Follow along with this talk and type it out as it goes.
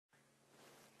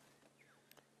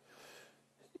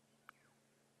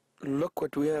Look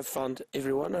what we have found,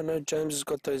 everyone. I know James has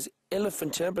got those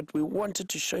elephant here, but we wanted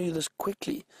to show you this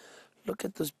quickly. Look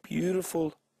at this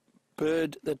beautiful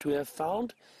bird that we have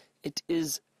found. It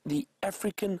is the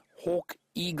African hawk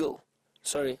eagle.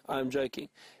 Sorry, I'm joking.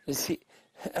 It's the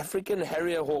African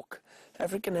Harrier hawk.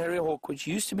 African Harrier hawk, which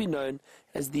used to be known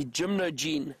as the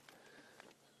gymnogene.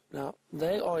 Now,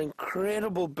 they are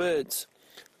incredible birds.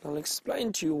 I'll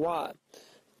explain to you why.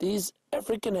 These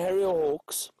African Harrier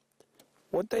hawks,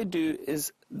 what they do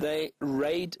is they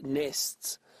raid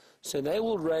nests. So they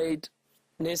will raid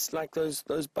nests like those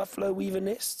buffalo weaver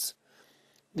nests.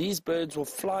 These birds will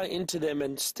fly into them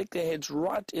and stick their heads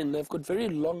right in. They've got very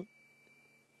long...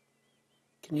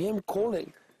 Can you hear him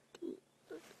calling?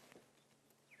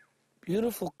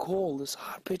 Beautiful call, this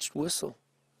high-pitched whistle.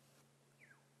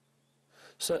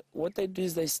 So what they do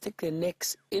is they stick their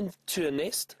necks into a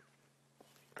nest,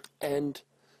 and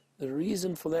the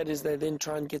reason for that is they then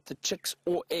try and get the chicks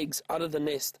or eggs out of the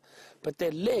nest. But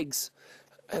their legs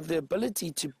have the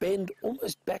ability to bend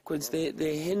almost backwards. Their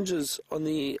hinges on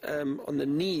the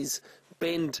knees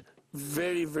bend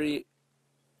very, very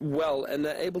well, and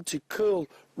they're able to curl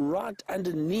right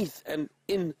underneath and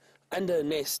in under a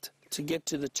nest to get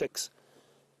to the chicks.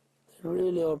 They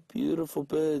really are beautiful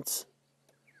birds.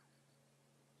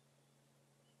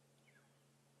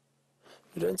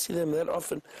 You don't see them that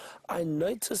often. I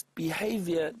noticed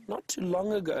behavior not too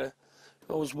long ago.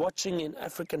 I was watching an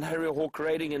African Harrier hawk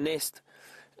raiding a nest,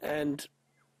 and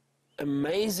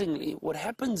amazingly what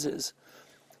happens is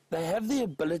they have the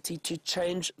ability to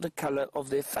change the color of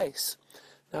their face.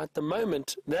 Now at the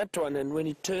moment, that one, and when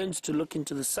he turns to look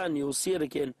into the sun, you'll see it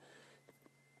again.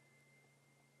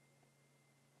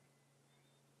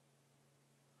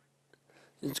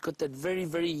 It's got that very,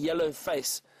 very yellow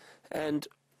face, and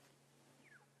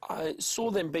I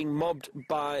saw them being mobbed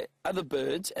by other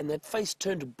birds, and that face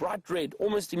turned bright red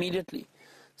almost immediately.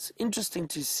 It's interesting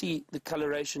to see the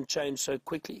coloration change so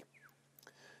quickly.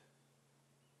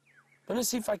 I'm going to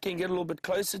see if I can get a little bit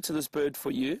closer to this bird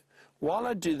for you. While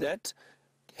I do that,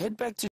 head back to